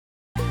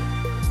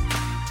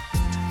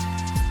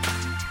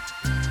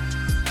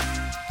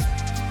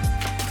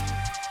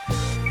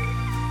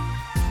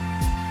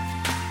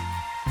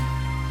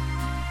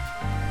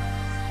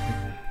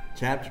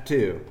chapter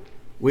 2.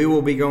 We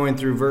will be going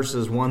through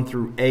verses 1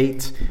 through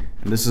 8.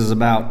 And this is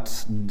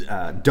about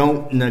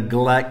don't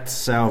neglect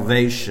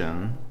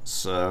salvation.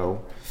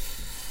 So,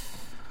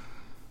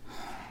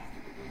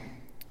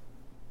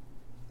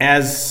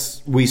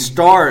 as we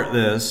start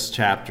this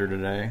chapter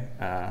today,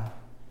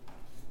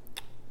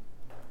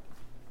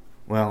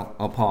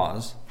 I'll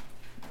pause.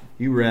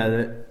 You read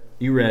it.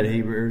 You read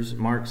Hebrews.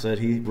 Mark said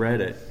he read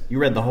it. You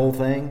read the whole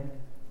thing?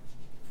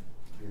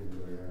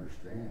 Didn't really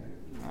understand it.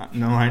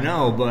 No, I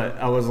know, but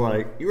I was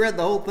like, you read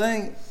the whole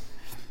thing?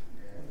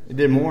 It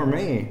did more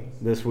me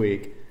this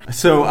week.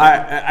 So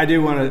I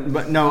do want to,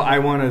 but no, I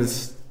want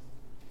to,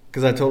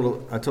 because I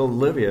told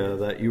Olivia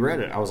that you read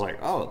it. I was like,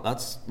 oh,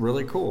 that's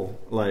really cool.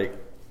 Like,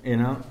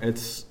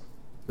 that's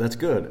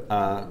good.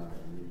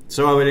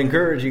 So I would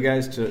encourage you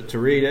guys to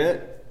read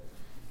it.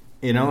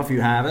 If you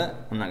haven't,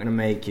 I'm not going to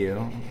make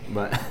you,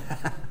 but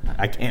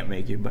I can't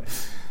make you.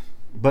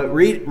 But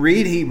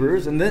read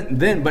Hebrews, and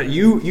then but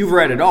you've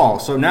read it all.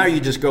 So now you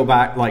just go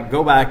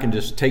back and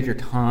just take your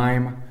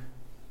time,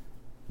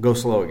 go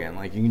slow again.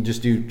 Like you can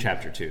just do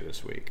chapter 2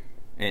 this week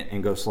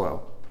and go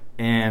slow.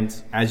 And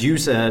as you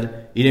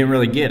said, you didn't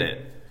really get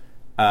it.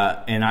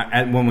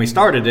 And when we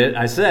started it,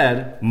 I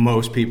said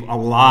a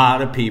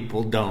lot of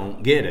people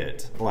don't get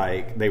it.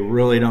 Like they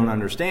really don't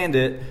understand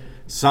it.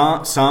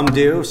 Some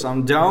do,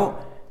 some don't.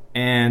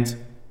 And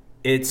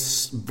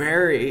it's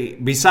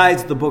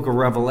besides the book of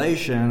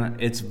Revelation,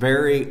 it's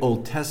very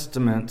Old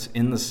Testament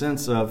in the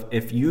sense of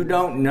if you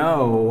don't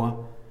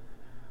know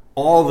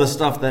all the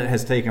stuff that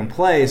has taken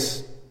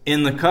place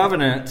in the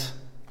covenant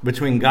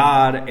between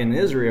God and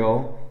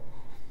Israel,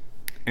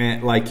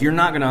 and you're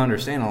not going to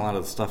understand a lot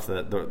of the stuff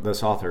that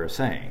this author is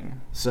saying.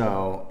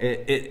 So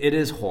it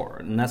is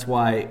hard, and that's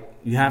why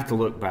you have to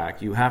look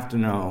back. You have to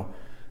know,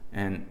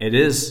 and it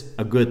is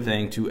a good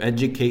thing to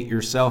educate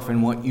yourself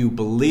in what you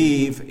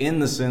believe in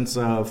the sense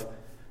of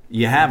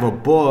you have a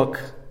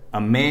book,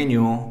 a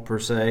manual per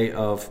se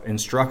of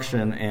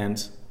instruction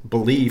and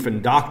belief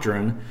and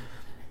doctrine,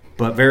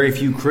 but very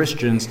few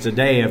Christians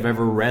today have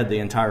ever read the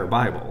entire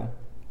Bible.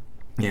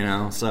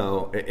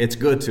 So it's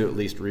good to at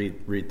least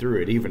read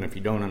through it, even if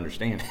you don't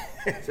understand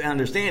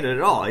it at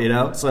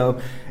all.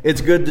 So it's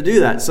good to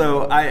do that.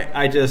 So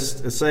I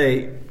just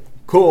say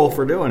cool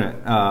for doing it.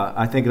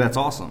 I think that's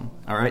awesome.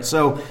 All right.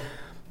 So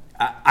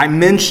I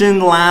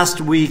mentioned last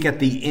week at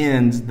the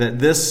end that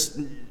this,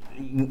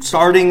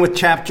 starting with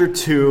chapter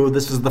 2,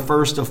 this is the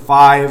first of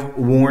 5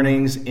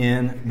 warnings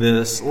in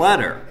this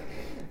letter,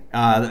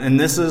 and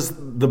this is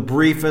the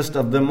briefest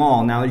of them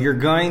all. Now you're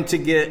going to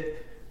get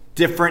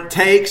different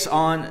takes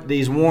on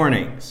these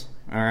warnings,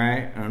 all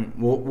right? And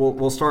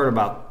we'll start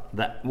about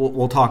that.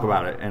 We'll talk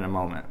about it in a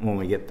moment when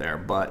we get there.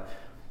 But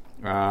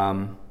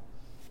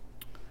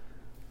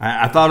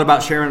I thought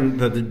about sharing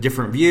the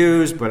different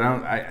views, but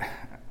I'm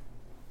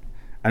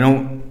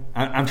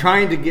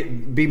trying to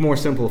be more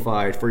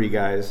simplified for you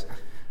guys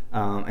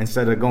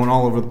instead of going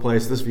all over the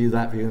place. This view,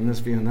 that view, and this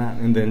view, and that,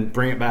 and then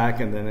bring it back,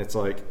 and then it's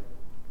like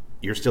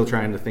you're still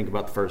trying to think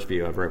about the first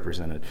view I've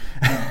represented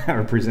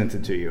or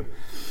presented to you.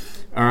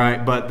 All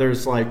right, but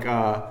there's there's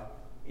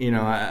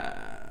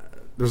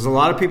a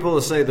lot of people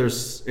that say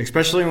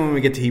especially when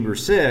we get to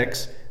Hebrews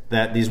 6,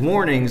 that these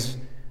warnings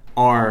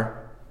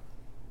are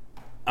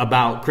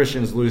about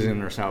Christians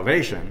losing their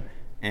salvation.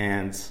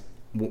 And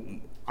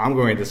I'm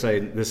going to say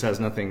this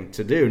has nothing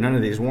to do. None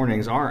of these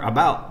warnings are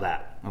about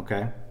that,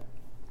 okay?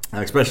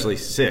 Especially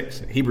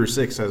 6. Hebrews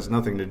 6 has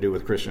nothing to do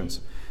with Christians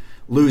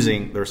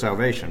losing their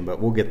salvation, but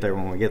we'll get there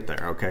when we get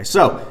there, okay?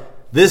 So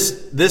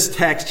This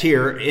text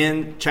here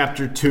in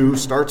chapter 2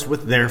 starts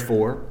with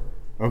therefore,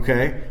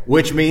 okay,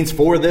 which means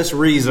for this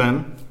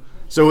reason.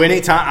 So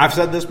anytime, I've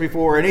said this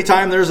before,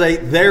 anytime there's a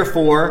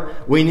therefore,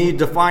 we need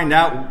to find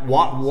out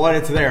what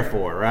it's there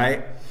for,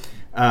 right?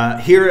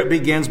 Here it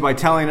begins by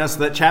telling us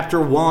that chapter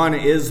 1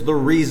 is the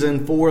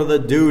reason for the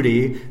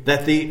duty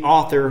that the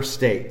author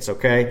states,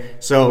 okay?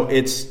 So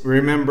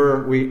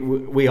remember,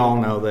 we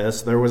all know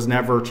this. There was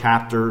never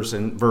chapters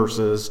and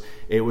verses.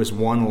 It was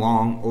one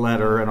long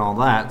letter and all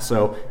that.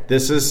 So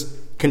this is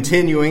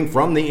continuing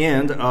from the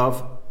end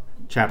of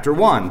chapter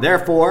 1.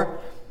 Therefore,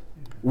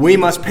 we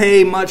must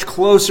pay much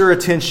closer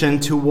attention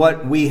to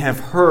what we have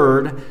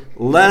heard,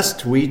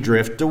 lest we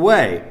drift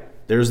away.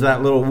 There's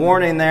that little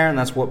warning there, and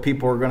that's what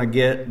people are going to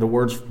get the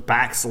words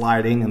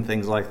backsliding and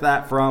things like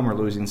that from, or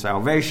losing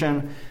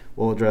salvation.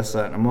 We'll address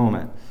that in a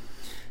moment.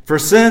 For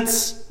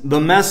since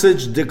the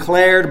message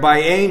declared by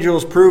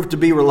angels proved to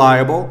be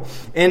reliable,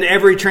 and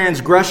every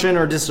transgression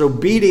or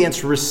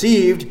disobedience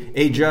received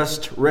a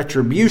just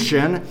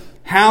retribution,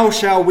 how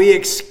shall we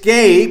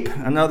escape?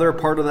 Another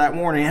part of that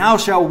warning. How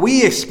shall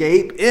we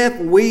escape if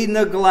we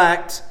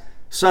neglect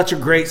such a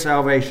great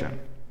salvation?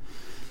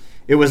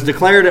 It was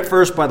declared at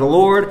first by the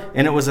Lord,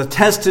 and it was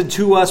attested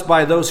to us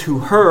by those who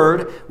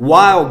heard,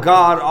 while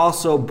God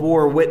also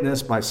bore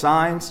witness by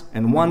signs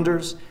and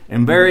wonders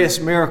and various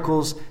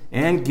miracles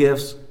and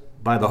gifts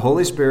by the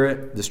Holy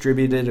Spirit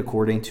distributed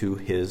according to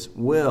His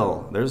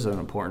will. There's an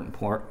important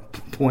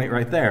point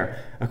right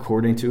there.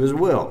 According to His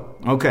will.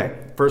 Okay,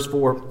 verse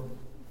 4.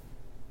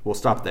 We'll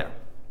stop there.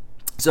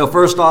 So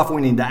first off,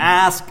 we need to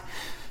ask,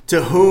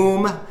 to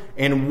whom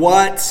and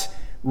what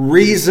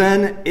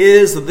reason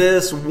is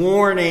this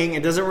warning?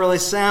 It doesn't really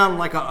sound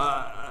like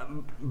a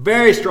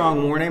very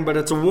strong warning, but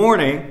it's a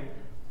warning.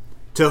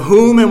 To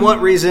whom and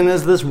what reason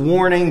is this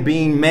warning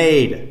being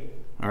made?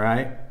 All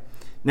right.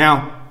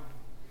 Now,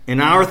 in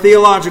our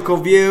theological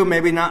view,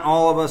 maybe not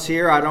all of us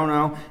here, I don't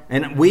know,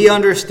 and we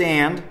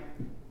understand.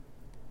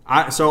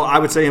 So I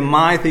would say in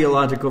my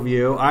theological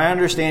view, I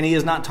understand he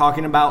is not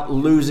talking about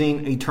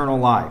losing eternal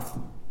life,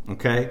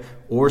 okay,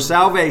 or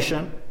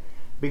salvation,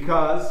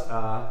 because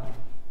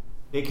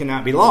it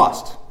cannot be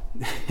lost.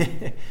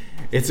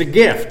 It's a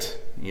gift.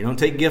 You don't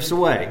take gifts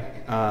away.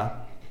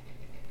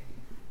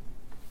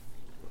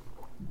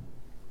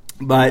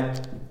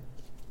 But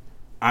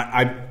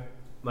I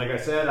like I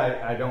said,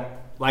 I don't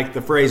like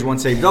the phrase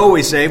once saved,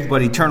 always saved,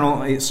 but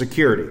eternal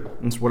security.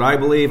 That's what I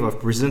believe. I've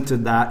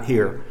presented that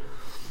here.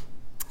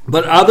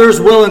 But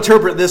others will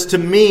interpret this to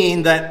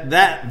mean that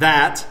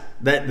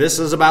this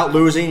is about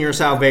losing your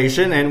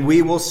salvation, and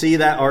we will see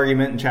that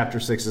argument in chapter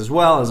 6 as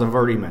well, as I've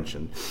already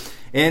mentioned.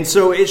 And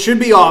so it should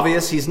be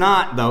obvious he's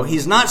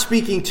not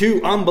speaking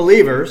to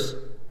unbelievers,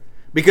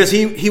 because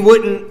he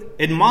wouldn't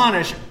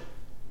admonish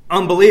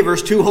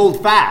unbelievers to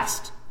hold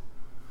fast.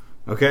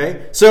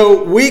 Okay?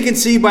 So we can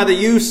see by the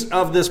use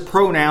of this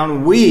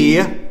pronoun, we,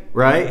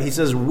 right? He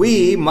says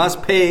we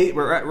must pay,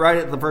 right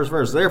at the first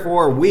verse.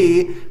 Therefore,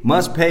 we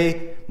must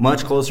pay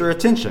much closer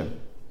attention.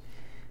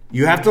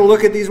 You have to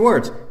look at these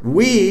words.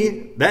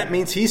 We, that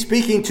means he's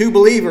speaking to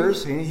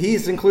believers.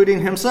 He's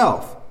including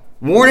himself,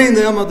 warning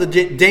them of the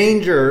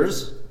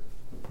dangers,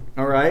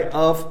 all right,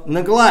 of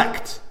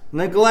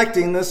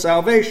neglecting this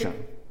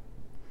salvation.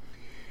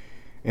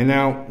 And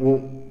now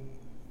we'll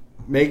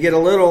may get a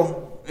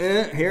little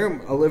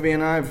here. Olivia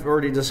and I have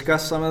already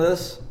discussed some of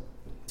this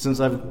since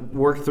I've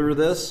worked through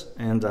this,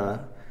 and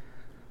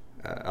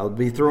I'll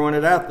be throwing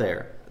it out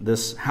there.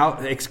 This, how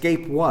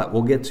escape what?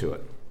 We'll get to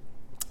it.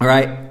 All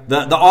right.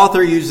 The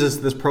author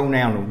uses this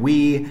pronoun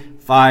we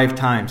 5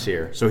 times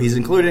here, so he's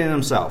including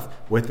himself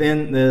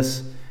within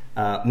this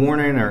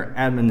warning or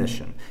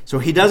admonition. So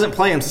he doesn't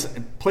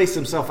place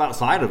himself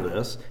outside of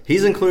this.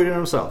 He's including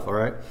himself. All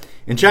right.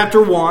 In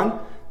chapter 1,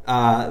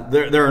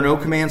 there are no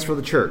commands for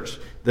the church.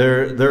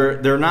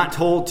 They're not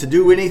told to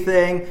do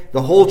anything.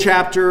 The whole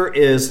chapter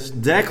is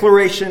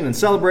declaration and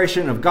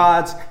celebration of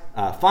God's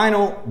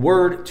final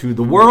word to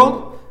the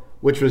world,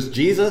 which was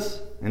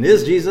Jesus and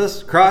is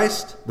Jesus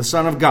Christ, the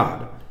Son of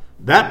God.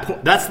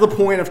 That's the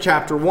point of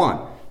chapter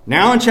 1.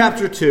 Now in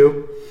chapter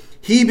 2,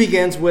 he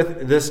begins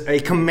with a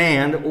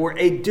command or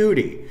a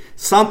duty,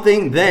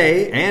 something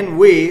they and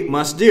we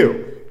must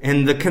do.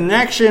 And the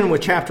connection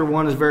with chapter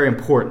 1 is very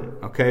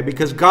important, okay?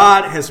 Because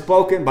God has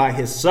spoken by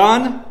his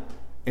Son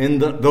in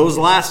those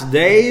last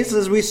days,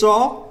 as we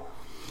saw.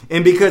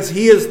 And because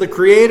he is the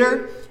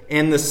creator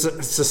and the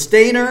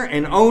sustainer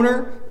and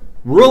owner,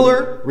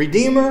 ruler,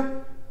 redeemer,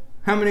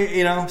 how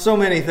many, so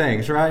many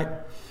things, right?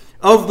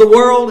 Of the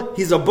world,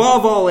 he's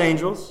above all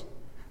angels.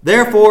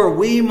 Therefore,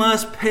 we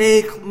must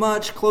pay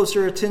much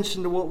closer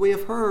attention to what we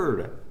have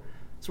heard.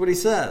 That's what he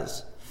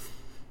says.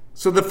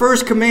 So the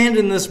first command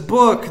in this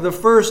book, the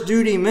first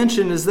duty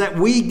mentioned, is that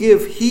we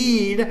give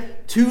heed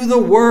to the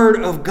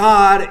word of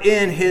God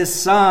in his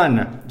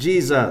Son,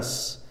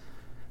 Jesus.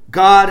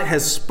 God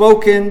has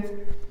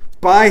spoken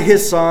by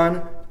his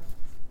Son.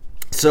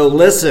 So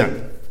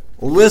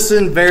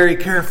listen very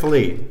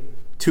carefully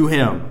to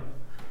him.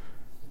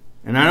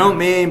 And I don't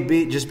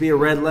mean just be a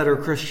red letter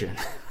Christian.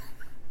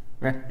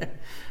 Right?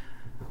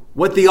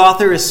 What the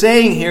author is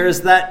saying here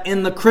is that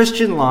in the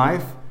Christian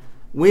life,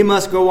 we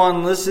must go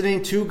on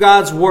listening to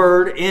God's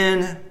word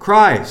in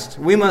Christ.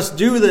 We must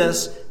do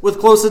this with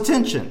close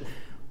attention.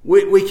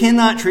 We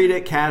cannot treat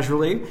it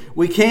casually.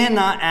 We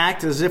cannot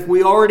act as if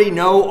we already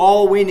know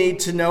all we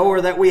need to know,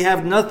 or that we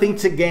have nothing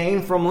to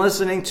gain from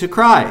listening to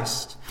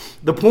Christ.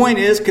 The point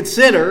is,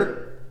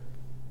 consider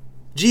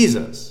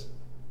Jesus.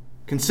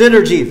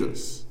 Consider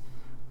Jesus.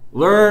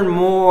 Learn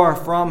more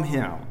from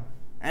him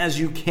as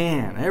you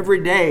can,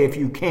 every day if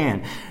you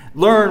can.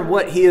 Learn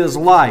what he is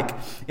like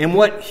and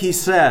what he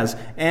says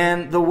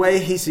and the way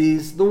he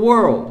sees the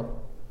world.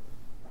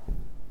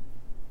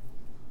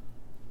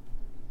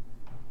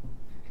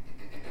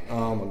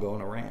 Oh, I'm going to go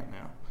on a rant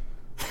now.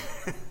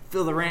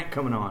 Feel the rant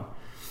coming on.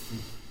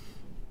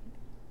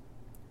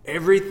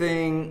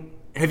 Everything.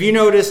 Have you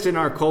noticed in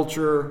our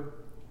culture,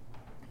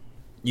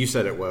 you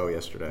said it well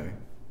yesterday,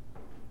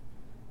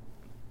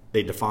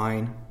 they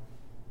define.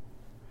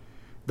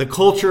 The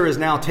culture is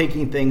now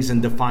taking things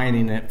and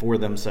defining it for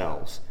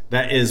themselves.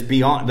 That is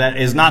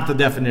not the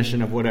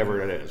definition of whatever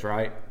it is,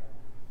 right?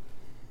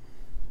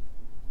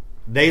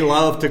 They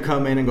love to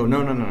come in and go,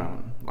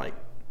 no. Like,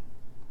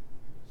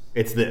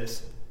 it's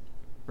this,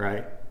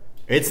 right?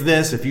 It's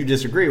this. If you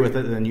disagree with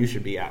it, then you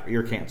should be out.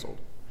 You're canceled.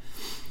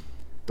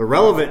 The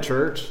relevant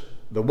church,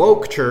 the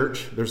woke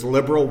church, there's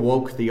liberal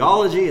woke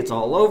theology. It's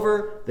all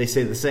over. They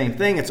say the same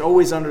thing. It's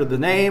always under the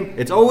name.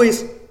 It's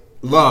always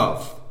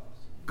love.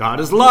 God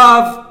is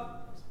love.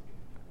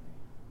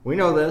 We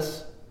know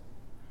this.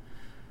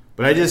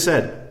 But I just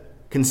said,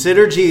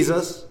 consider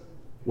Jesus,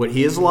 what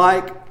he is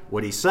like,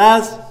 what he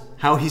says,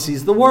 how he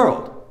sees the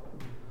world.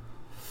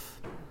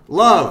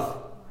 Love.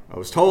 I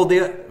was told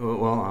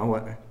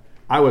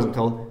I wasn't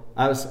told.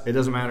 It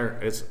doesn't matter.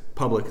 It's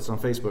public. It's on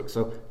Facebook,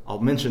 so I'll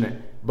mention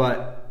it.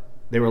 But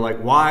they were like,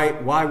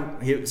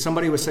 why?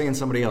 Somebody was saying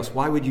somebody else.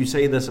 Why would you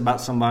say this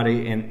about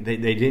somebody? And they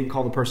didn't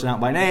call the person out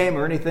by name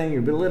or anything.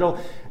 You belittle.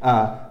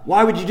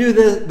 Why would you do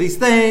these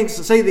things?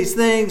 Say these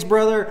things,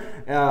 brother?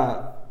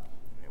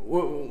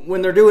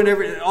 When they're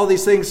doing all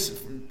these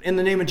things in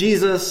the name of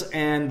Jesus,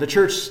 and the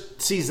church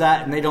sees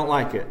that and they don't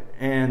like it.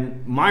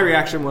 And my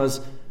reaction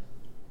was,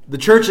 the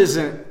church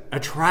isn't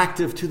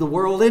attractive to the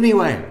world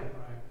anyway.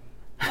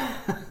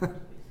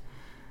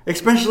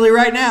 Especially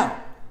right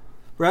now.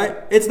 Right?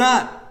 It's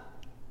not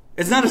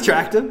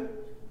attractive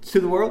to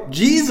the world.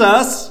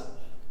 Jesus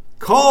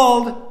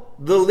called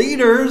the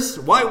leaders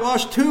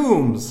whitewashed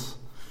tombs.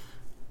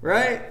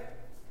 Right?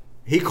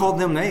 He called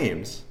them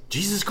names.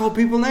 Jesus called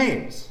people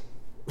names.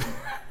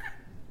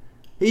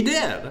 He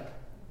did.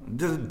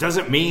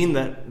 Doesn't mean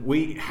that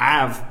we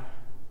have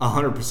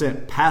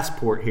 100%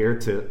 passport here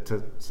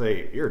to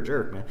say, you're a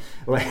jerk, man.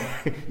 Like,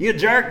 you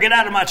jerk, get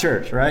out of my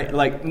church, right?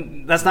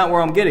 Like, that's not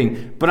where I'm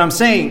getting. But I'm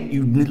saying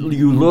you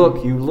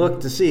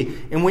look to see.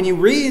 And when you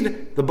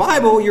read the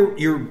Bible,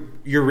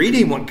 you're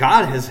reading what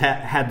God has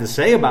had to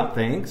say about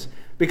things,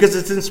 because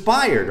it's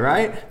inspired,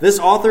 right? This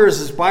author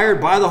is inspired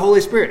by the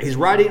Holy Spirit. He's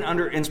writing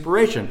under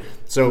inspiration.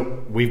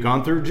 So we've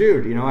gone through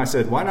Jude. I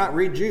said, why not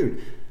read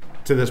Jude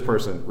to this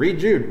person? Read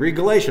Jude, read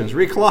Galatians,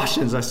 read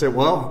Colossians. I said,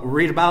 well,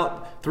 read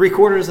about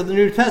 3/4 of the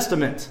New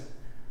Testament,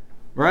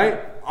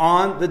 right?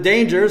 On the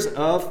dangers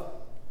of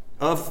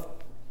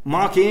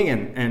mocking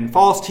and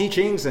false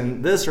teachings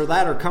and this or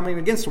that are coming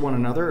against one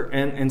another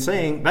and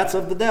saying that's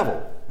of the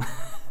devil.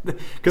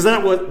 Because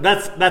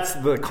that's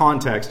the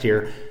context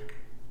here.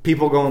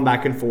 People going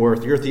back and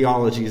forth. Your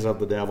theology is of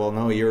the devil.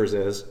 No, yours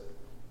is.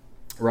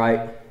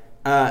 Right?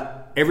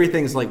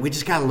 Everything's like, we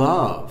just got to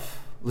love.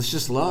 Let's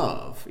just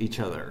love each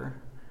other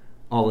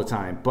all the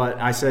time. But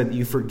I said,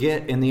 you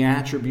forget in the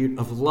attribute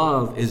of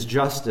love is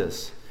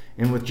justice.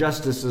 And with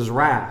justice is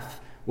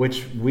wrath,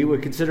 which we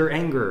would consider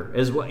anger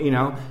as well.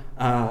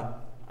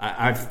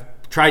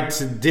 I've tried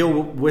to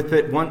deal with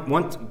it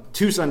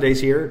two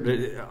Sundays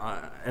here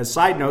as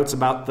side notes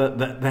about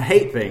the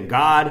hate thing.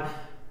 God,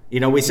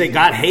 we say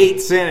God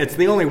hates sin. It's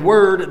the only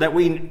word that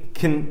we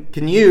can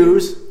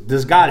use.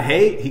 Does God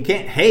hate? He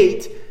can't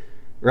hate,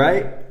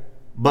 right?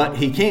 But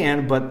he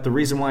can. But the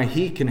reason why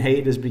he can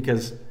hate is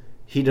because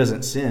he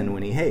doesn't sin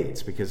when he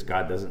hates, because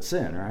God doesn't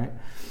sin, right?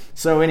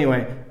 So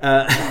anyway,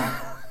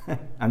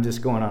 I'm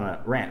just going on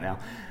a rant now.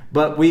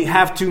 But we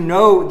have to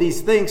know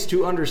these things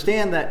to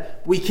understand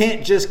that we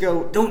can't just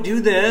go, don't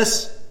do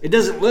this. It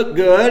doesn't look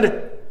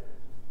good.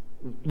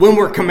 When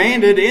we're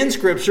commanded in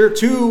Scripture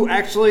to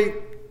actually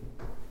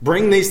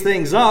bring these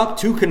things up,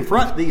 to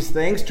confront these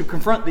things, to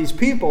confront these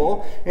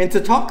people, and to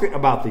talk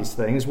about these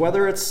things,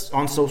 whether it's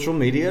on social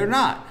media or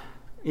not.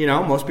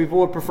 Most people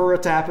would prefer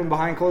it to happen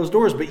behind closed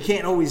doors, but you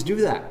can't always do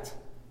that.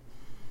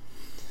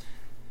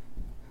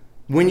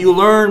 When you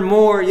learn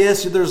more,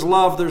 yes, there's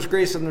love, there's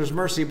grace, and there's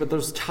mercy, but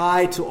there's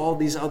tied to all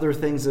these other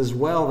things as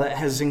well that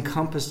has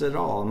encompassed it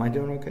all. Am I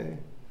doing okay?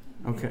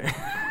 Okay.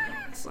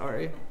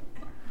 Sorry.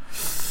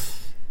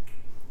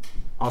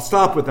 I'll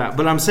stop with that.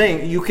 But I'm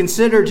saying, you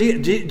consider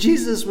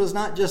Jesus was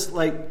not just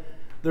like,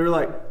 they're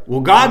like, well,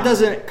 God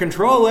doesn't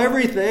control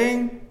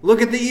everything.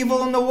 Look at the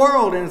evil in the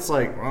world. And it's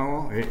like,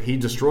 well, he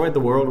destroyed the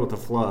world with a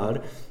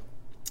flood.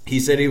 He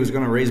said he was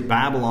going to raise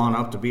Babylon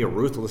up to be a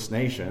ruthless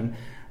nation.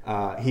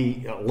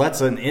 He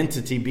lets an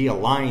entity be a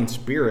lying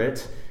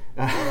spirit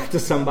to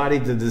somebody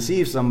to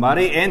deceive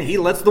somebody. And he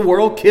lets the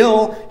world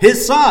kill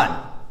his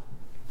son.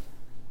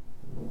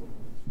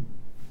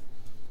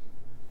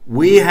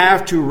 We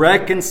have to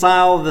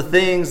reconcile the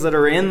things that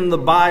are in the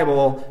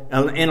Bible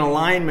in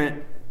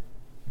alignment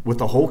with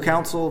the whole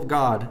counsel of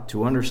God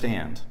to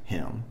understand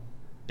him.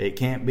 It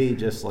can't be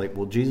just like,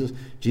 well,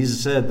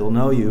 Jesus said they'll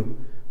know you.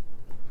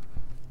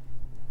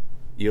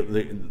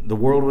 The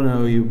world will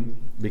know you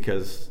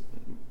because,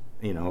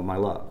 my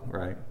love,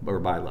 right? Or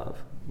by love,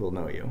 will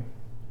know you.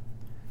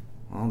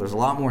 Well, there's a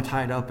lot more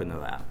tied up into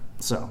that.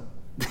 So,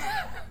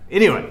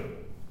 anyway,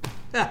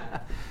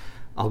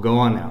 I'll go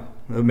on now.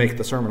 It'll make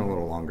the sermon a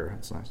little longer.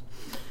 That's nice.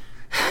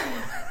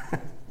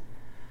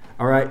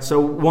 All right, so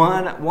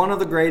one of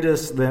the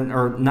greatest then,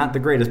 or not the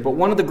greatest, but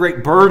one of the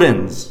great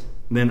burdens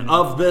then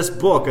of this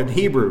book in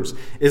Hebrews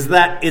is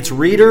that its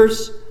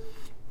readers,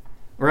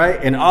 right,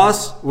 and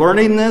us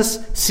learning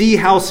this, see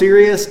how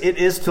serious it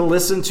is to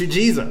listen to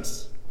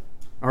Jesus.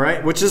 All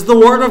right, which is the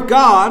Word of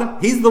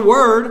God. He's the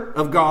Word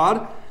of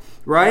God,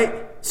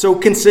 right? So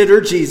consider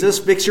Jesus,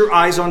 fix your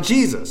eyes on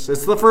Jesus.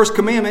 It's the first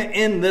commandment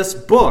in this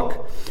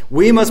book.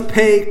 We must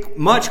pay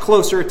much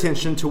closer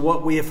attention to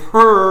what we have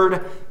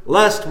heard,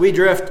 lest we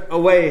drift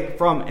away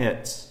from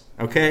it.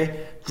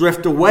 Okay?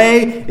 Drift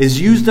away is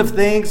used of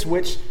things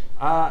which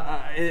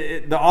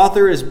the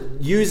author is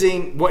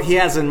using. What he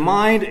has in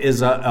mind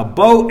is a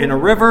boat in a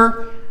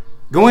river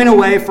going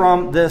away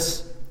from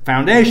this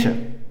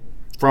foundation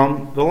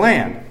from the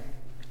land.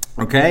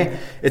 Okay?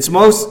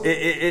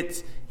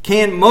 It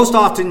can most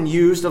often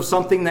used of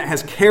something that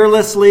has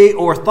carelessly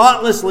or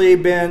thoughtlessly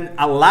been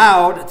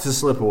allowed to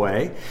slip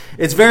away.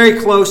 It's very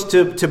close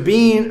to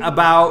being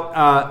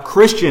about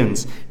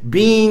Christians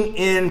being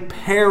in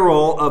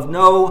peril of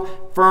no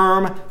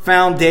firm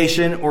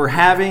foundation or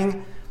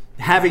having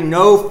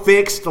no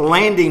fixed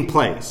landing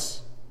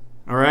place.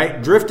 All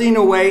right? Drifting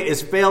away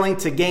is failing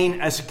to gain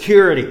a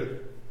security.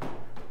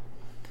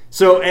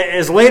 So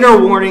as later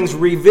warnings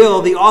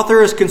reveal, the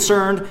author is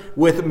concerned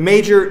with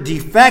major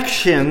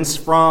defections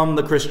from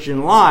the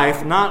Christian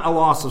life, not a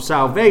loss of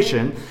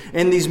salvation.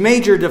 And these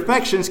major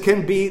defections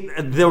can be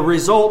the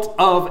result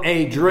of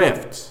a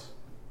drift.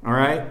 All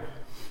right?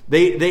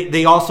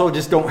 They also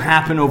just don't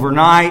happen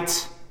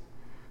overnight.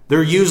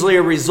 They're usually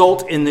a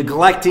result in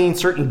neglecting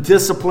certain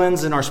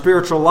disciplines in our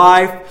spiritual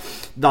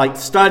life, like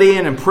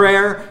studying and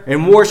prayer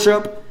and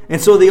worship. And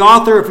so the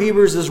author of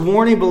Hebrews is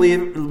warning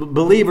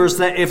believers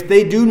that if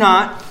they do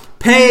not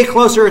pay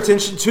closer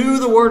attention to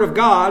the Word of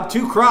God,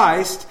 to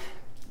Christ,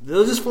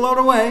 they'll just float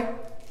away.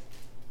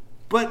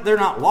 But they're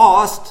not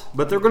lost,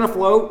 but they're going to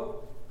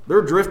float.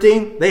 They're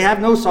drifting. They have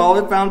no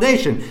solid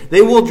foundation.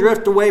 They will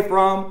drift away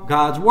from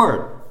God's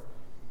Word.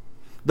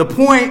 The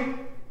point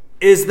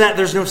is that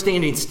there's no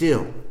standing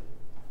still.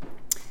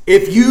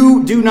 If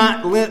you do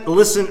not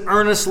listen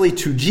earnestly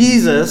to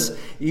Jesus,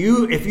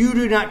 if you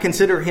do not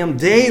consider Him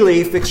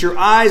daily, fix your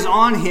eyes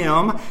on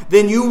Him,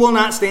 then you will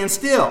not stand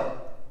still.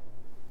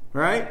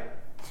 Right?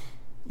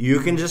 You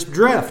can just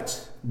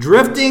drift.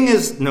 Drifting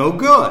is no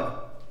good.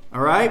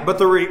 All right? But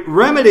the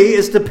remedy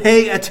is to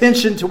pay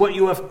attention to what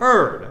you have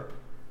heard.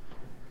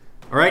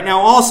 All right? Now,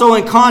 also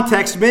in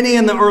context, many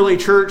in the early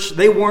church,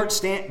 they weren't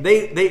standing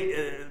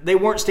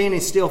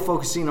still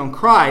focusing on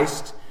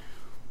Christ.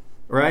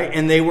 Right?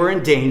 And they were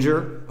in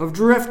danger of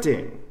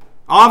drifting.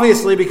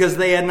 Obviously, because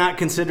they had not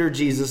considered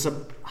Jesus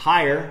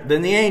higher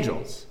than the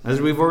angels, as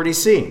we've already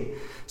seen.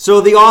 So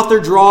the author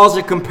draws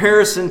a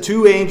comparison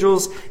to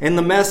angels and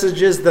the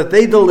messages that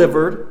they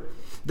delivered,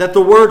 that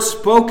the word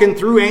spoken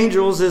through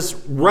angels is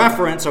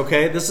reference,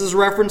 okay? This is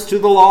reference to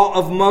the law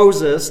of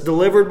Moses,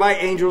 delivered by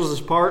angels as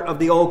part of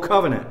the Old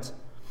Covenant.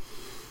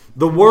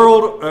 The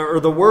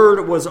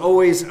word was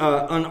always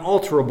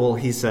unalterable,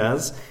 he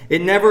says.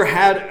 It never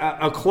had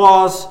a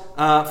clause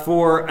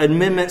for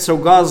amendment, so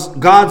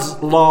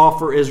God's law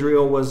for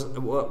Israel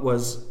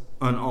was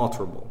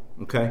unalterable.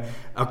 Okay?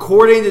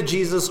 According to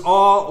Jesus,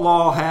 all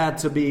law had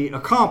to be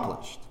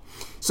accomplished.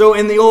 So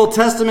in the Old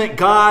Testament,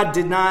 God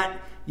did not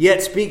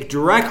yet speak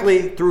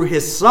directly through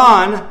His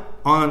Son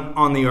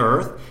on the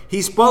earth.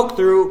 He spoke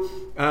through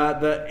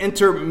the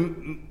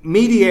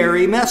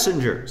intermediary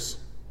messengers.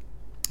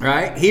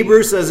 Right?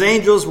 Hebrews says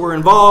angels were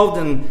involved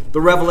in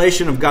the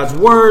revelation of God's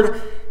Word.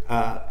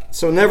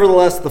 So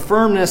nevertheless, the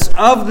firmness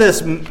of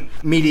this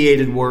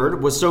mediated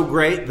Word was so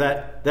great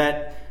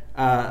that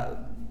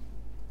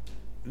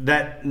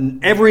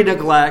every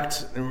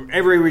neglect,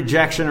 every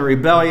rejection or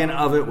rebellion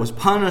of it was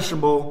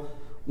punishable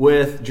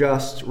with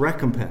just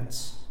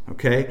recompense.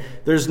 Okay?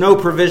 There's no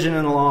provision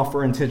in the law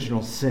for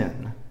intentional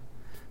sin,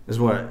 is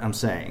what I'm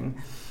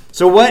saying.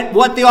 So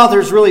what the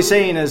author is really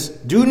saying is,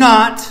 do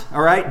not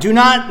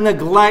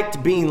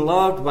neglect being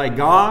loved by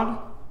God.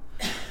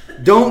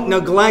 Don't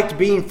neglect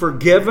being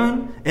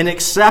forgiven and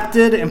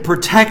accepted and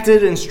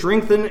protected and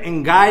strengthened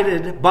and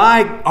guided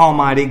by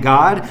Almighty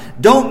God.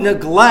 Don't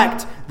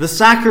neglect the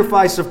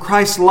sacrifice of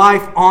Christ's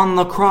life on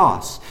the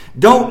cross.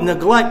 Don't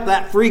neglect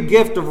that free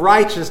gift of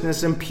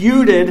righteousness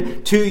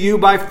imputed to you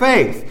by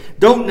faith.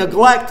 Don't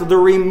neglect the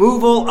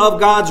removal of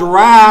God's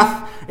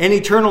wrath and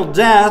eternal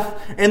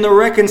death and the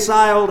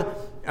reconciled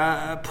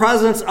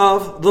presence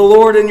of the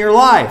Lord in your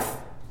life.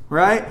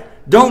 Right?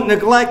 Don't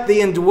neglect the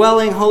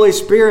indwelling Holy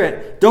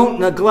Spirit. Don't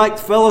neglect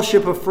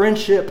fellowship of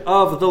friendship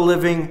of the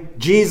living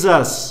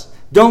Jesus.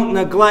 Don't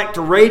neglect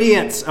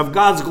radiance of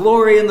God's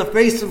glory in the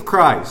face of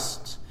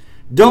Christ.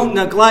 Don't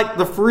neglect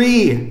the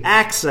free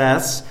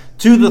access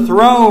to the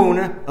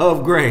throne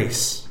of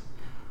grace.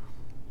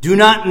 Do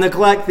not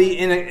neglect the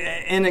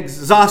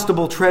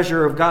inexhaustible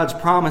treasure of God's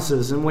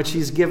promises in which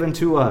He's given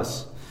to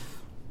us.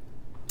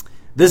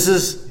 This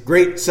is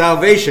great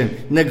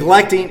salvation.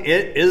 Neglecting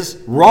it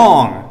is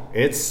wrong.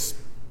 It's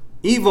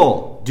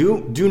evil.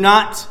 Do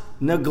not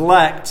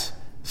neglect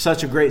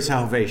such a great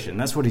salvation.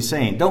 That's what he's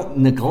saying. Don't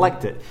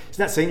neglect it. He's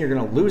not saying you're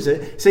going to lose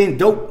it. He's saying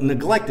don't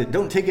neglect it.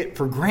 Don't take it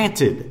for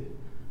granted.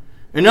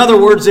 In other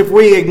words, if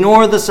we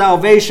ignore the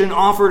salvation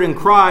offered in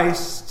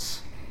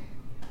Christ,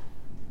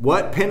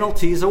 what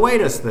penalties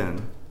await us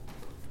then?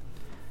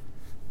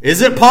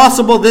 Is it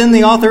possible then,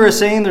 the author is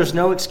saying, there's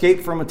no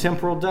escape from a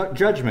temporal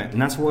judgment?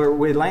 And that's where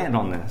we land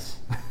on this.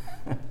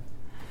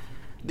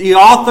 The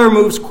author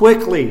moves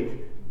quickly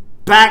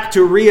back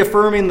to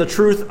reaffirming the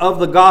truth of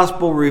the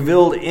gospel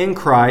revealed in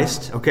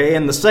Christ. Okay,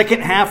 in the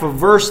second half of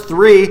verse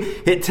 3,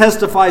 it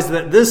testifies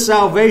that this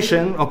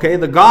salvation, okay,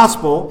 the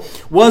gospel,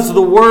 was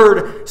the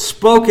word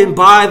spoken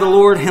by the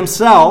Lord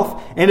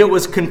Himself, and it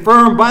was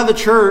confirmed by the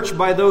church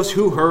by those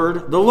who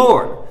heard the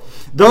Lord.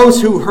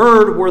 Those who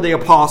heard were the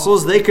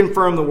apostles. They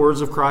confirmed the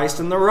words of Christ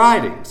in their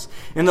writings.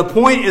 And the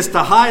point is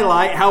to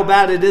highlight how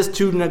bad it is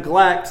to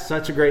neglect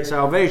such a great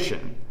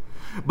salvation.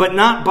 But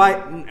not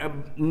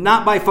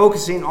by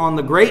focusing on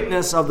the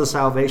greatness of the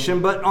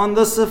salvation, but on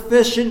the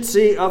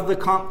sufficiency of the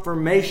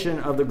confirmation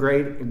of the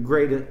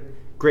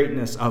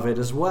greatness of it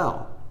as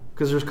well.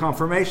 Because there's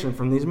confirmation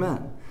from these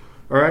men.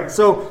 All right,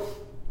 so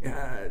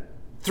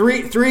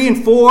 3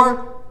 and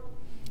 4,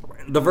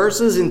 the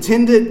verses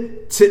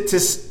intended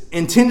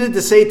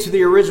to say to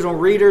the original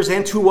readers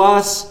and to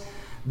us,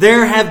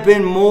 there have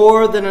been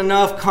more than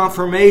enough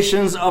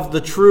confirmations of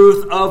the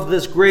truth of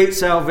this great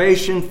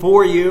salvation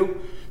for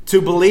you to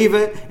believe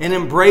it and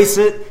embrace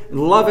it and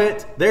love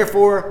it,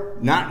 therefore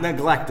not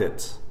neglect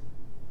it.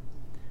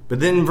 But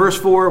then in verse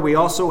 4, we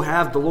also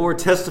have the Lord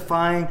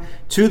testifying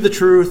to the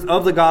truth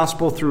of the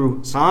gospel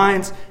through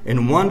signs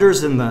and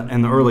wonders in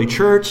the early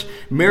church,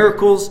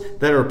 miracles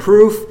that are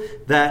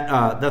proof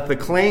that the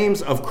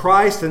claims of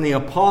Christ and the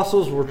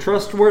apostles were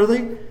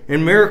trustworthy,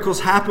 and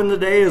miracles happen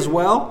today as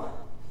well.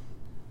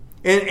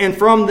 And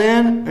from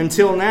then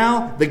until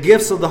now, the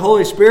gifts of the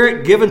Holy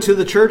Spirit given to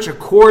the church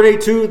according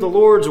to the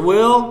Lord's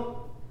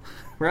will,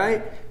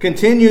 right,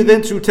 continue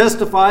then to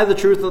testify the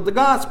truth of the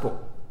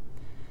gospel.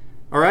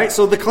 All right,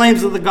 so the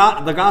claims of the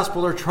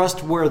gospel are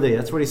trustworthy.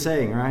 That's what he's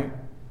saying, right?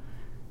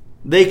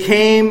 They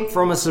came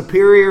from a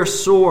superior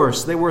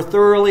source. They were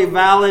thoroughly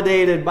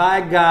validated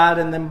by God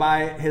and then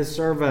by his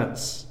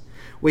servants.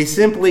 We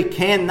simply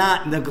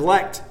cannot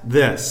neglect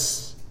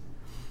this.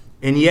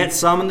 And yet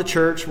some in the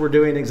church were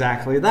doing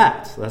exactly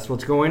that. That's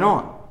what's going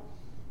on.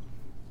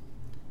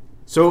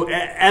 So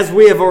as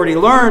we have already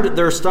learned,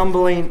 their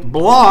stumbling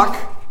block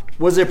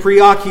was a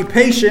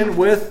preoccupation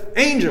with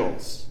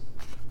angels.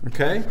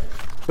 Okay?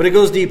 But it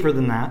goes deeper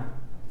than that.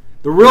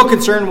 The real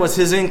concern was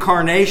his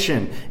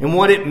incarnation and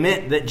what it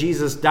meant that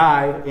Jesus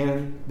died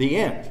in the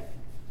end.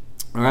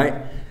 All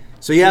right?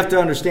 So you have to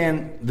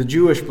understand the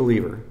Jewish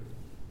believer.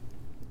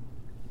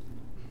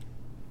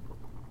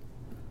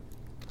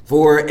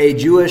 For a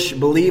Jewish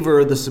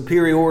believer, the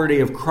superiority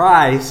of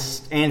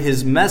Christ and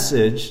his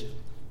message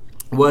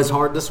was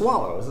hard to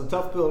swallow. It was a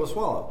tough pill to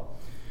swallow.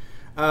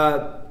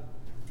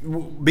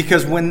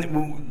 Because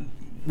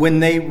when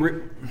they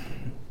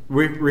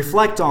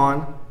reflect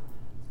on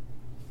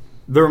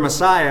their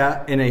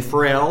Messiah in a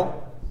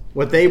frail,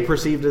 what they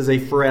perceived as a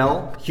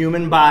frail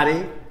human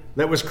body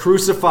that was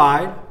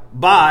crucified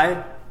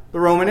by the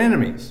Roman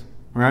enemies,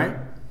 right?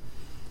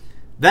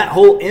 That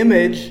whole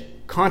image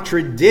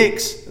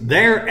contradicts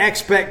their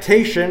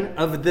expectation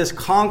of this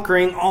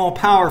conquering,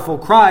 all-powerful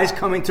Christ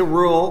coming to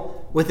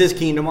rule with his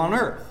kingdom on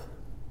earth.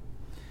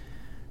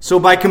 So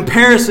by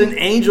comparison,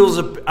 angels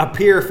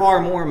appear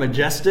far more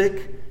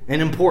majestic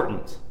and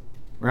important,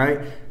 right?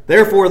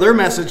 Therefore, their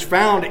message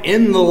found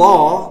in the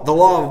law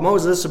of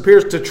Moses,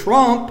 appears to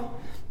trump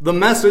the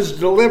message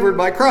delivered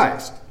by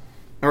Christ.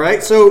 All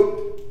right,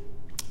 so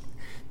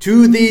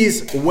to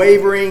these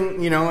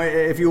wavering,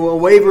 if you will,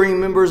 wavering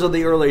members of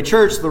the early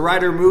church, the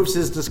writer moves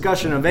his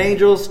discussion of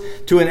angels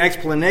to an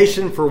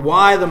explanation for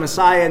why the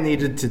Messiah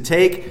needed to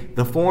take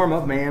the form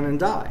of man and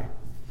die.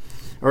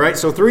 All right,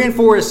 so 3 and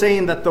 4 is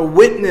saying that the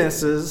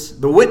witnesses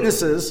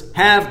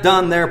have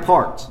done their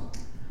part.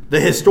 The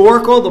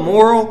historical, the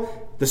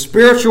moral, the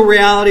spiritual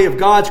reality of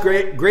God's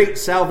great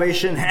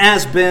salvation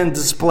has been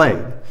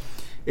displayed.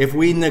 If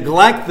we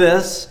neglect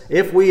this,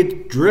 if we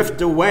drift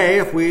away,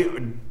 if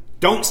we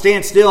don't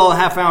stand still,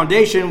 have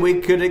foundation, we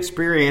could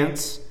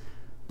experience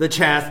the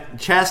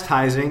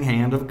chastising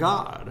hand of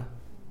God.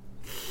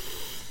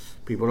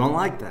 People don't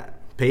like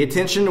that. Pay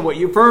attention to what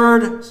you've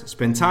heard.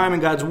 Spend time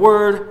in God's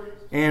Word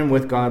and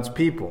with God's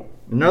people.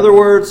 In other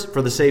words,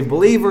 for the saved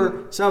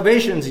believer,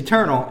 salvation is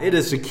eternal. It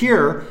is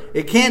secure.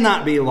 It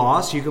cannot be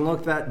lost. You can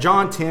look at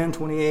John 10,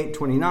 28,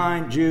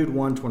 29, Jude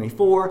 1,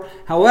 24.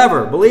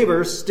 However,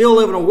 believers still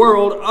live in a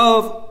world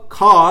of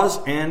cause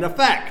and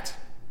effect,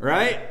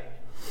 right?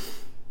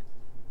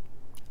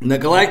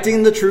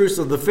 Neglecting the truths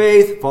of the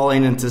faith,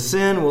 falling into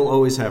sin, will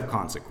always have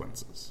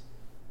consequences.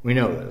 We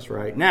know this,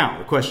 right? Now,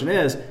 the question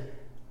is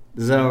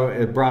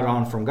it brought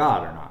on from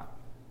God or not?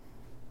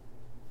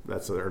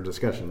 That's our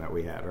discussion that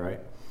we had, right?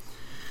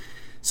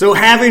 So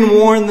having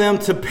warned them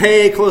to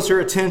pay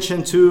closer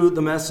attention to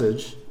the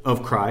message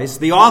of Christ,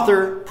 the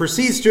author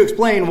proceeds to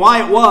explain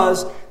why it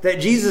was that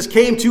Jesus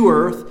came to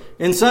earth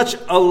in such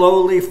a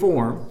lowly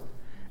form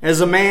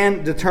as a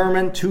man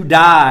determined to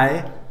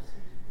die,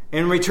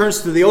 and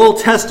returns to the Old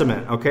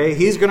Testament. Okay,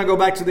 he's going to go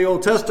back to the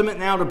Old Testament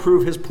now to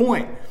prove his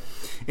point.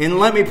 And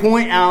let me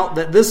point out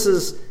that this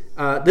is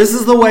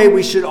the way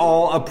we should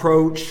all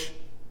approach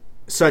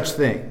such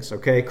things,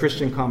 okay?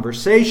 Christian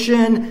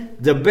conversation,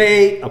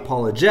 debate,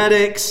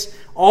 apologetics,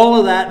 all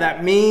of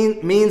that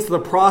means the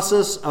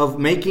process of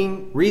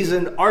making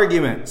reasoned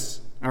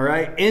arguments, all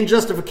right, in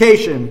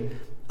justification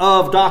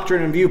of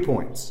doctrine and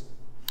viewpoints.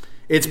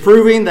 It's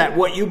proving that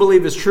what you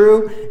believe is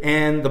true,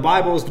 and the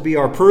Bible is to be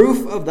our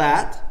proof of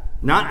that,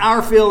 not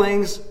our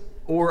feelings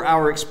or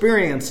our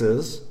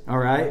experiences, all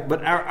right?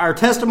 But our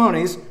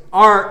testimonies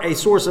are a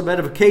source of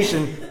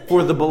edification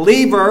for the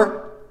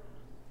believer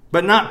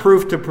but not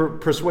proof to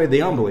persuade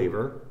the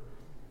unbeliever.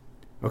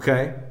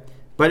 Okay?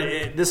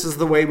 But this is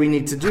the way we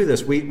need to do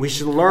this. We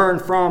should learn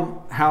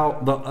from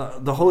how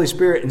the Holy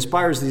Spirit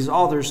inspires these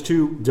authors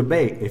to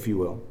debate, if you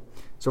will.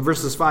 So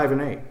verses 5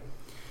 and 8.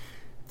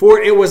 For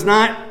it was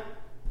not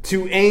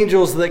to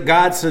angels that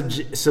God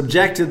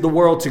subjected the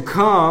world to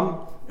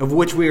come, of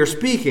which we are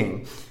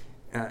speaking.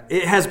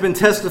 It has been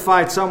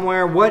testified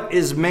somewhere, what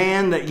is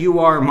man that you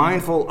are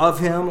mindful of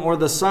him, or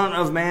the son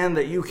of man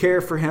that you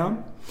care for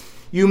him?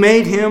 You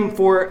made him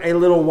for a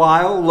little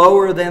while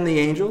lower than the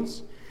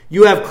angels.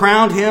 You have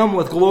crowned him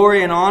with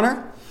glory and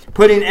honor,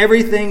 putting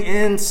everything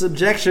in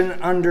subjection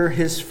under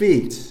his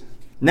feet.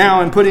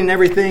 Now, in putting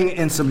everything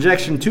in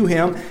subjection to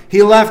him,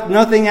 he left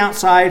nothing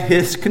outside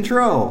his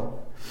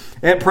control.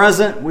 At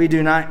present, we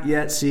do not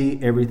yet see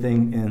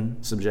everything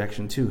in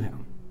subjection to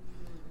him.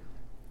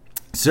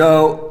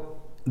 So,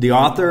 the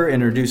author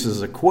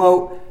introduces a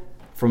quote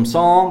from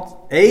Psalm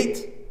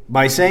 8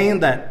 by saying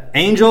that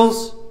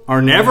angels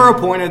are never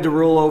appointed to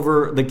rule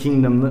over the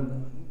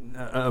kingdom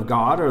of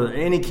God or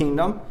any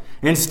kingdom.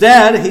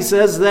 Instead, he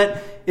says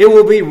that it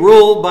will be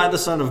ruled by the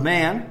Son of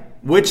Man,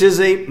 which is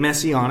a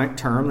messianic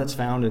term that's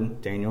found in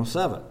Daniel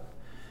 7.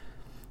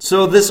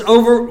 So this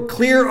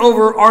clear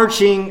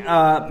overarching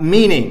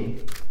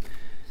meaning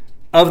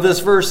of this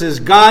verse is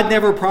God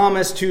never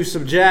promised to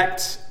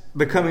subject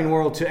the coming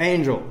world to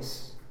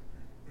angels.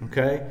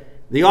 Okay?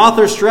 The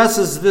author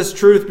stresses this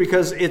truth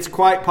because it's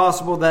quite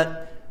possible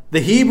that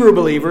the Hebrew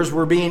believers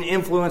were being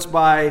influenced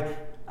by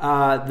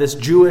this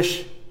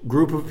Jewish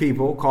group of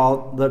people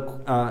called the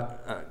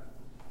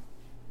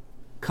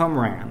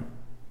Qumran.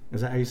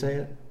 Is that how you say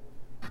it?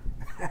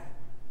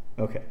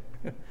 Okay.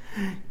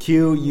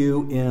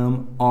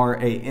 Qumran.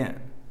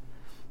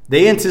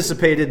 They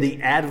anticipated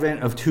the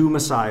advent of two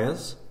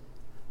messiahs.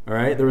 All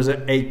right, there was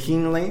a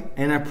kingly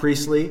and a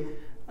priestly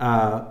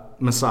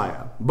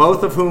Messiah,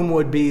 both of whom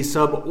would be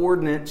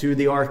subordinate to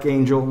the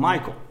archangel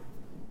Michael.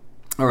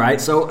 All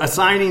right, so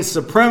assigning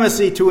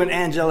supremacy to an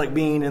angelic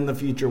being in the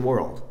future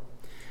world.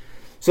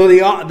 So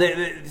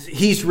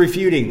he's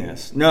refuting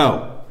this.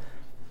 No,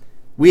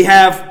 we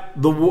have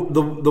the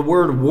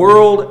word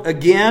world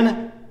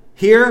again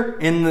here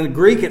in the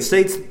Greek. It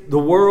states the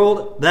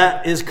world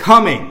that is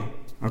coming.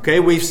 Okay,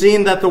 we've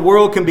seen that the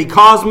world can be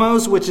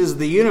cosmos, which is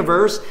the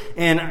universe,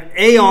 and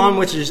aeon,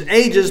 which is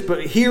ages,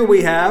 but here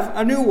we have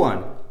a new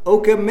one,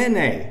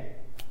 okamene.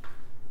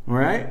 All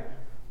right?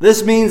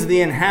 This means the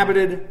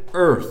inhabited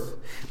earth.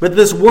 But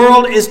this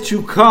world is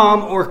to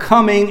come or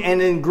coming,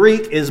 and in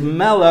Greek is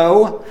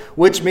melo,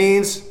 which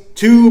means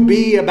to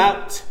be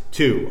about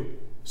to.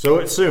 So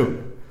it's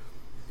soon.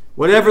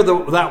 Whatever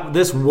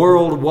this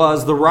world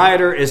was, the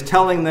writer is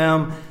telling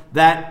them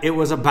that it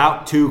was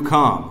about to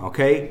come,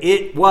 okay?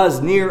 It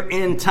was near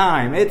in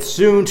time. It's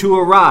soon to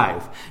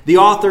arrive. The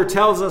author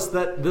tells us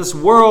that this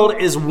world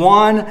is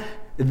one,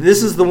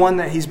 this is the one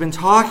that he's been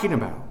talking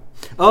about,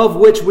 of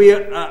which we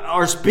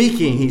are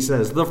speaking, he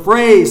says. The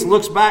phrase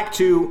looks back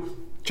to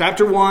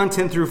chapter 1,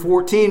 10 through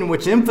 14,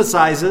 which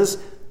emphasizes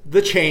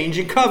the change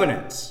in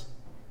covenants,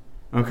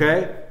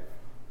 okay?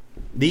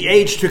 The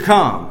age to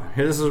come.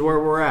 This is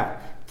where we're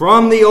at.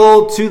 From the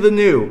old to the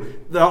new.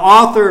 The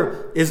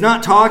author is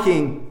not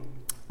talking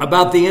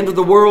about the end of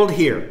the world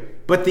here,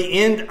 but the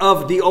end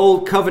of the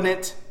old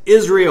covenant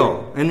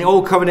Israel and the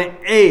old covenant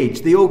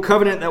age. The old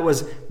covenant that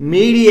was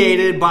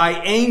mediated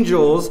by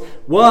angels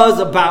was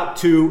about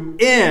to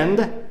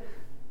end,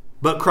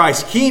 but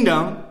Christ's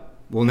kingdom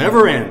will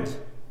never end.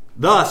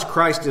 Thus,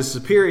 Christ is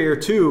superior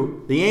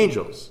to the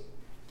angels.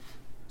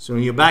 So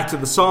when you get back to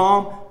the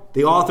psalm,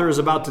 the author is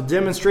about to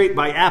demonstrate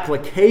by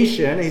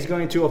application, he's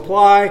going to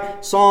apply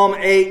Psalm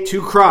 8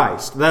 to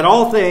Christ, that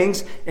all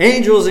things,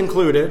 angels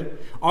included,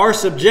 are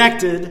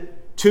subjected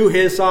to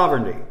his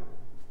sovereignty.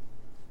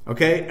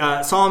 Okay,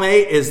 Psalm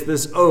 8 is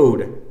this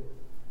ode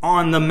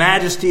on the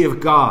majesty of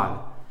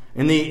God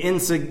and the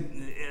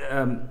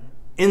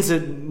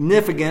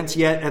insignificance,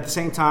 yet at the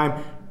same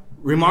time,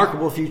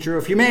 remarkable future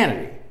of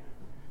humanity.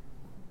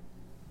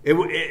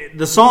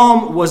 The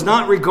psalm was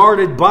not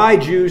regarded by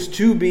Jews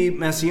to be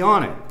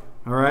messianic.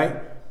 All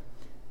right?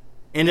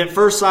 And at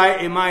first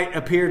sight, it might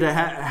appear to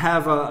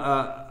have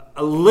a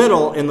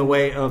little in the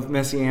way of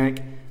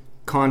messianic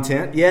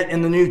content. Yet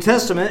in the New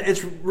Testament,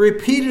 it's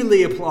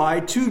repeatedly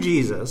applied to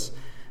Jesus.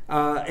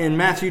 In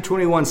Matthew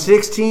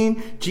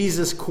 21:16,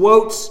 Jesus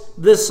quotes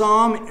this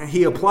psalm.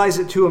 He applies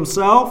it to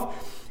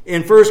himself.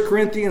 In 1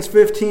 Corinthians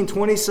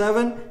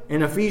 15:27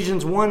 and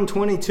Ephesians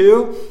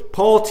 1:22,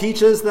 Paul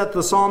teaches that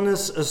the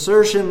psalmist's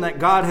assertion that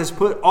God has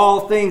put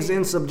all things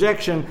in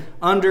subjection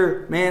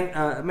under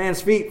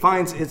man's feet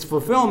finds its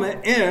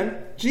fulfillment in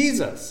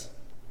Jesus.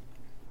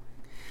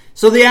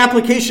 So the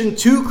application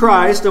to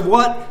Christ of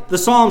what the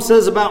psalm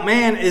says about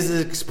man is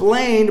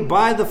explained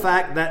by the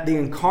fact that the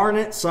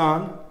incarnate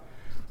Son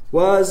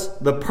was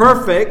the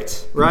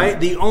perfect, right?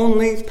 The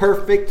only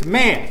perfect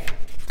man.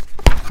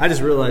 I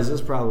just realized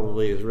this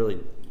probably is really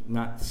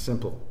not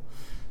simple.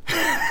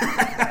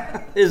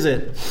 Is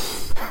it?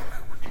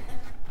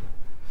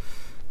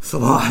 There's a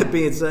lot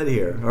being said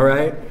here, all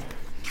right?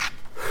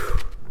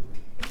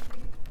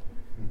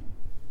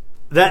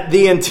 that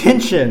the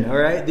intention, all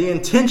right, the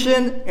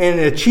intention and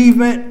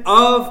achievement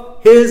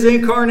of his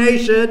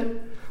incarnation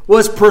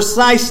was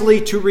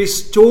precisely to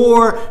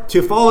restore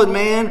to fallen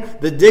man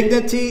the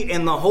dignity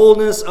and the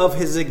wholeness of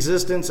his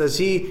existence as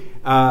he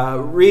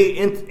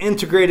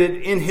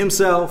reintegrated in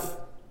himself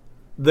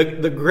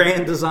the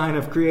grand design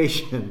of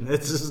creation.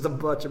 It's just a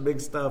bunch of big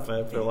stuff,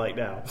 I feel like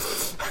now.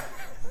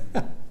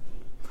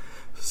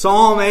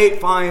 Psalm 8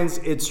 finds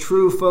its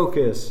true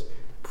focus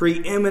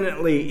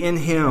preeminently in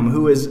him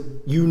who is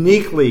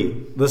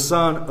uniquely the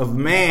Son of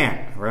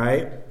Man,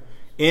 right?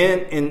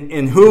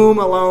 In whom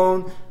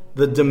alone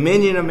the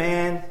dominion of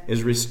man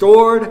is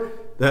restored,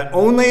 that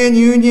only in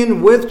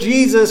union with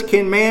Jesus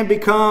can man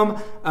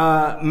become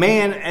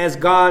man as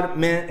God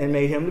meant and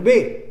made him to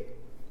be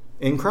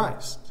in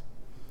Christ.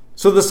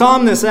 So the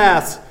psalmist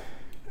asks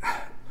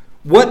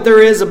what there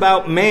is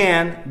about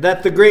man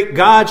that the great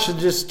God should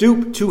just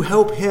stoop to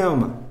help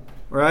him,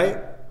 right?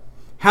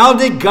 How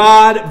did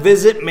God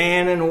visit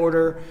man in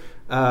order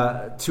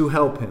to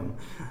help him?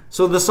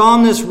 So the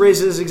psalmist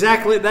raises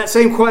exactly that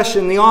same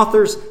question the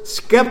author's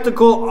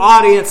skeptical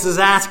audience is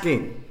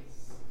asking.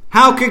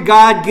 How could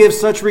God give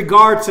such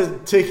regard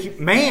to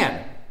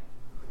man?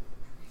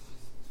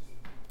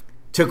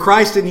 To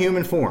Christ in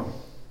human form?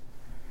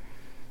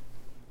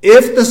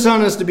 If the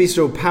Son is to be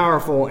so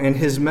powerful and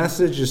his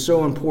message is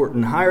so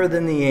important, higher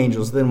than the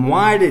angels, then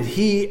why did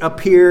he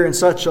appear in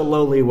such a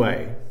lowly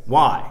way?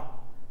 Why?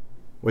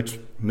 Which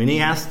many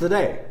ask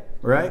today,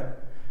 right?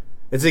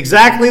 It's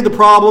exactly the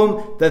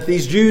problem that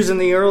these Jews in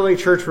the early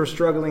church were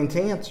struggling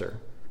to answer.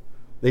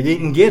 They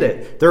didn't get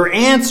it. Their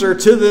answer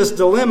to this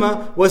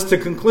dilemma was to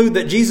conclude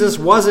that Jesus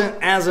wasn't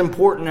as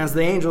important as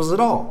the angels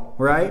at all,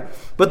 right?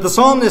 But the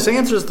psalmist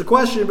answers the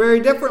question very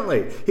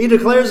differently. He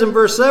declares in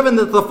verse 7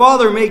 that the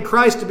Father made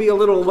Christ to be a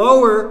little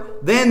lower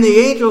than the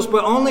angels,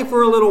 but only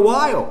for a little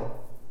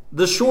while.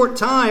 The short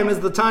time is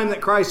the time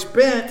that Christ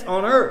spent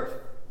on earth.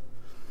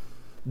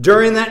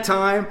 During that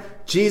time,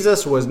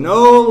 Jesus was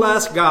no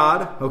less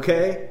God,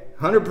 okay?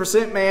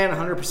 100% man,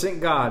 100%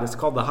 God. It's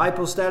called the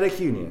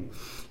hypostatic union.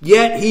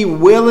 Yet he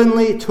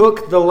willingly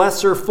took the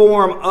lesser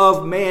form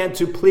of man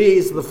to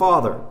please the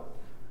Father.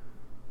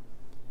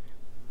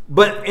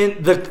 But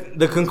in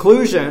the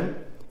conclusion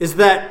is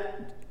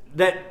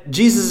that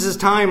Jesus'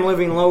 time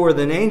living lower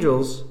than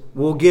angels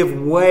will give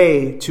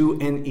way to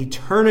an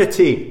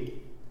eternity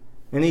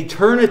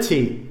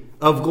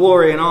of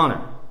glory and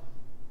honor.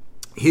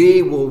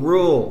 He will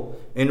rule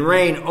and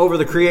reign over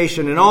the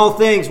creation, and all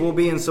things will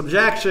be in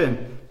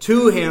subjection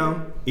to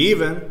him,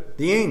 even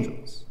the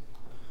angels.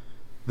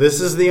 This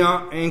is the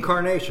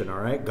incarnation, all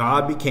right?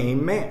 God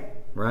became man,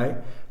 right?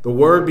 The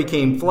Word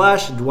became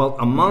flesh, dwelt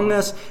among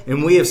us,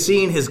 and we have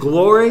seen his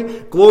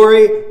glory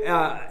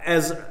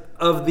as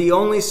of the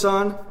only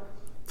Son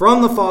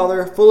from the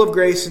Father, full of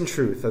grace and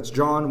truth. That's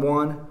John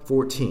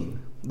 1:14.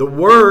 The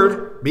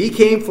Word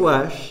became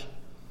flesh,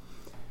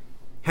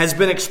 has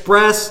been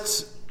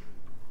expressed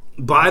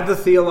by the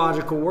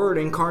theological word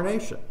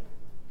incarnation.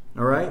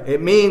 All right?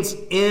 It means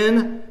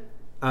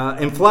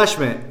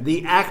enfleshment,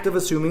 the act of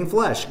assuming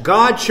flesh.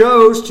 God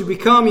chose to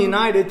become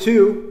united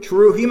to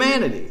true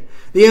humanity.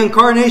 The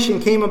incarnation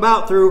came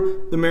about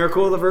through the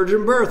miracle of the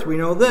virgin birth. We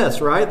know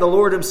this, right? The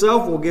Lord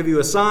himself will give you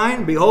a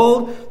sign.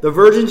 Behold, the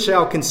virgin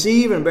shall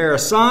conceive and bear a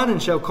son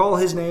and shall call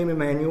his name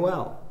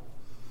Emmanuel.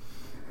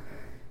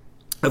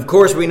 Of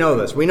course we know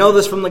this. We know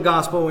this from the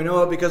gospel. We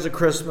know it because of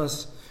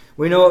Christmas.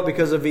 We know it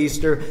because of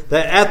Easter.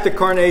 That at the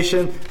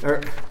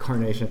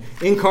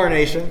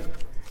incarnation,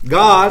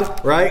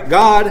 God, right?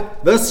 God,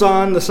 the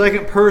Son, the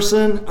second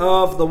person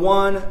of the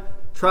one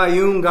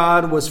triune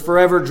God, was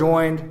forever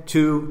joined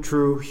to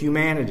true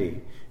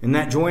humanity. And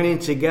that joining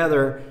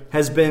together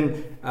has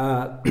been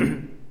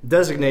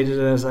designated,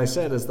 as I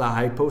said, as the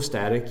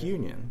hypostatic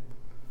union.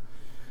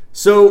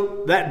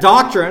 So that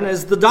doctrine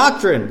is the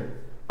doctrine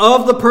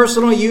of the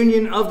personal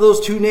union of those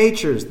two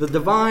natures, the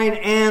divine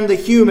and the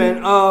human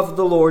of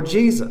the Lord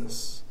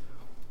Jesus.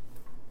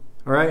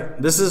 All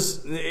right, this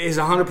is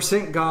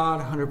 100% God,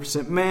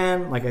 100%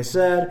 man. Like I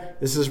said,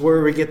 this is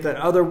where we get that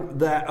other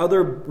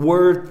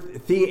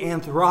word,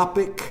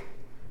 theanthropic,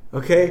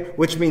 okay,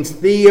 which means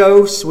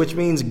theos, which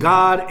means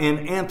God,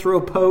 and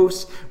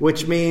anthropos,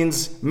 which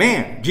means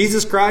man.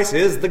 Jesus Christ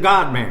is the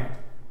God-man.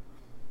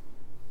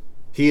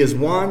 He is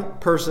one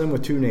person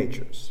with two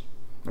natures.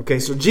 Okay,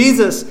 so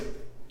Jesus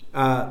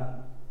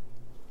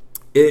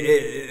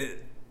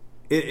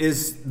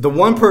is the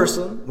one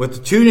person with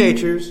the two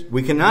natures.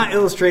 We cannot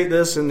illustrate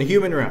this in the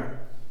human realm.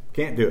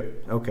 Can't do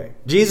it. Okay.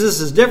 Jesus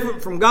is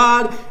different from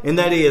God in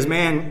that he is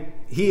man.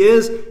 He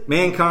is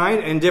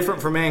mankind, and different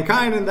from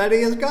mankind in that he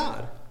is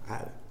God.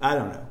 I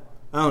don't know.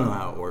 I don't know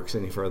how it works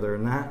any further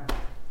than that.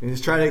 You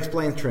just try to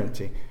explain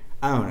Trinity.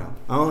 I don't know.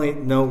 I only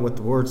know what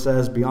the Word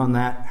says. Beyond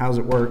that, how's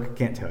it work?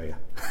 Can't tell you.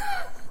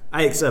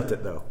 I accept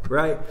it though,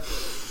 right?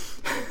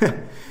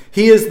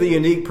 He is the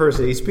unique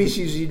person, a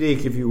species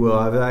unique, if you will,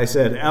 as I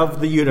said, of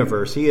the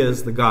universe. He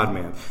is the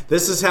God-man.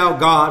 This is how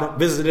God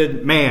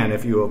visited man,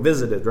 if you will,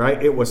 visited, right?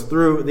 It was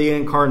through the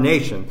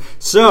incarnation.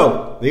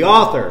 So, the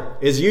author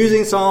is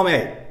using Psalm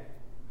 8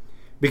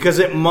 because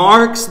it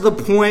marks the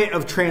point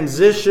of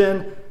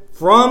transition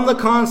from the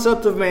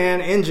concept of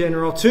man in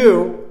general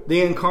to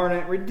the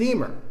incarnate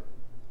Redeemer.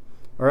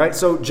 All right,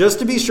 so just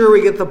to be sure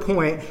we get the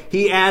point,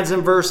 he adds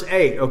in verse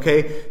 8,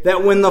 okay,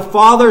 that when the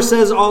Father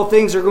says all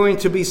things are going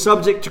to be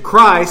subject to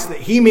Christ,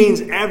 that he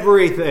means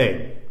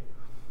everything.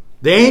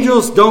 The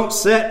angels don't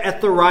sit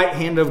at the right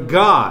hand of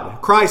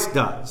God. Christ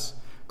does.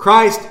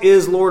 Christ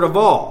is Lord of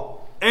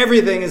all.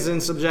 Everything is in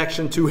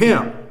subjection to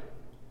him.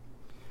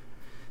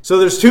 So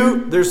there's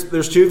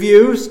two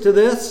views to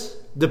this,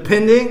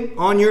 depending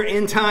on your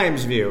end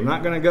times view. I'm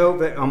not going to go,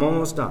 but I'm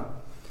almost done.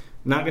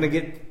 I'm not going to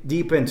get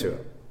deep into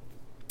it.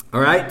 All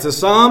right, to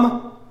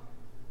some,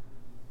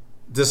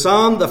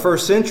 the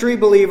first century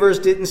believers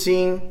didn't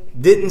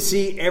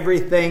see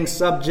everything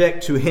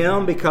subject to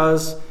him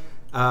because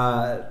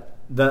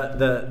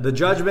the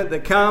judgment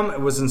that come, it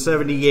was in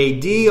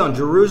 70 AD on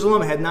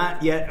Jerusalem, had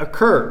not yet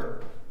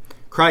occurred.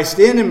 Christ's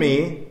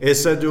enemy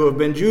is said to have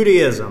been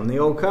Judaism, the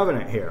Old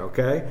Covenant here,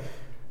 okay?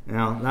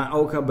 Now, not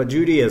Old Covenant, but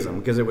Judaism,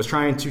 because it was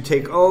trying to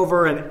take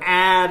over and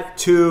add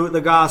to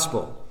the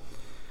gospel.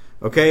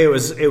 Okay, it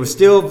was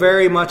still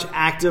very much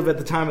active at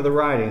the time of the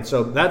writing.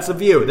 So that's the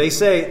view. They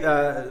say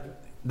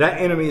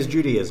that enemy is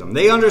Judaism.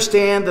 They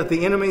understand that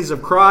the enemies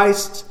of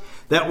Christ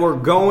that were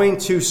going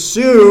to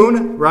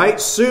soon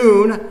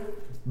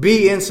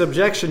be in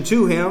subjection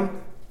to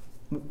him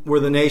were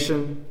the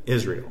nation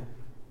Israel.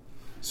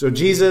 So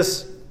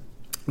Jesus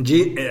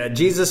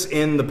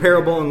in the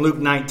parable in Luke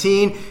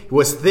 19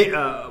 was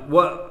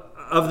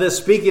of this,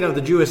 speaking of the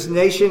Jewish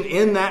nation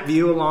in that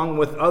view, along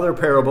with other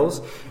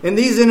parables. And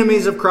these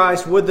enemies of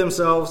Christ would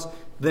themselves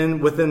then,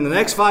 within the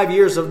next 5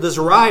 years of this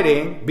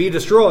writing, be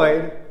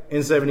destroyed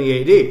in 70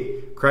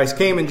 AD. Christ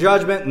came in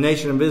judgment, the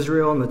nation of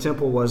Israel and the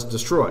temple was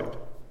destroyed.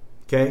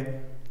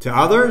 Okay? To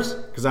others,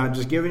 because I'm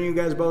just giving you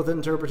guys both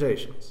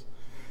interpretations.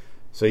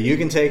 So you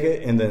can take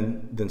it and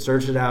then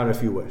search it out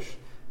if you wish.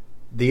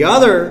 The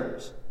other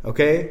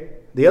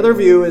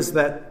view is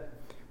that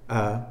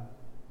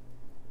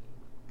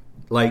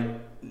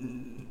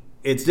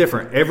it's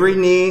different. Every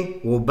knee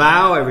will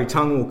bow, every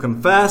tongue will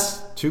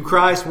confess to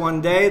Christ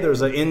one day.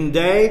 There's an end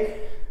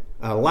day,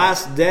 a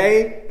last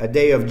day, a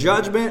day of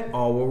judgment.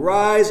 All will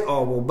rise,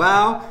 all will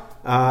bow.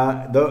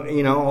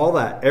 All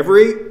that.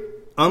 Every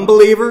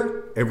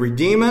unbeliever, every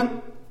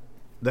demon,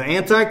 the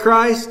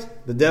Antichrist,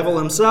 the devil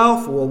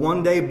himself will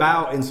one day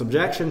bow in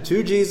subjection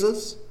to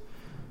Jesus,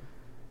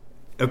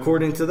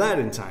 according to that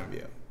end time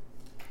view.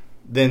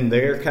 Then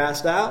they are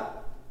cast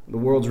out. The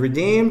world's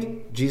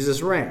redeemed.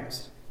 Jesus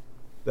reigns.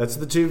 That's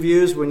the two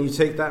views when you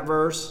take that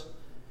verse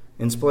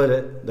and split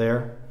it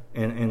there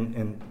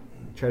and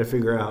try to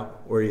figure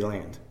out where you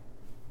land.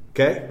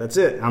 Okay? That's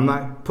it. I'm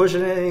not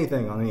pushing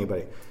anything on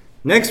anybody.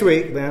 Next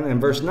week, then, in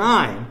verse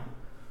 9,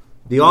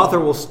 the author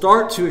will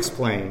start to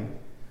explain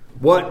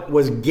what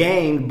was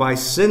gained by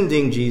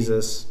sending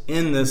Jesus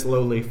in this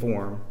lowly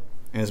form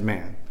as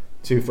man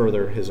to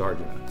further his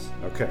arguments.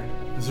 Okay.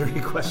 Is there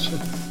any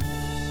questions?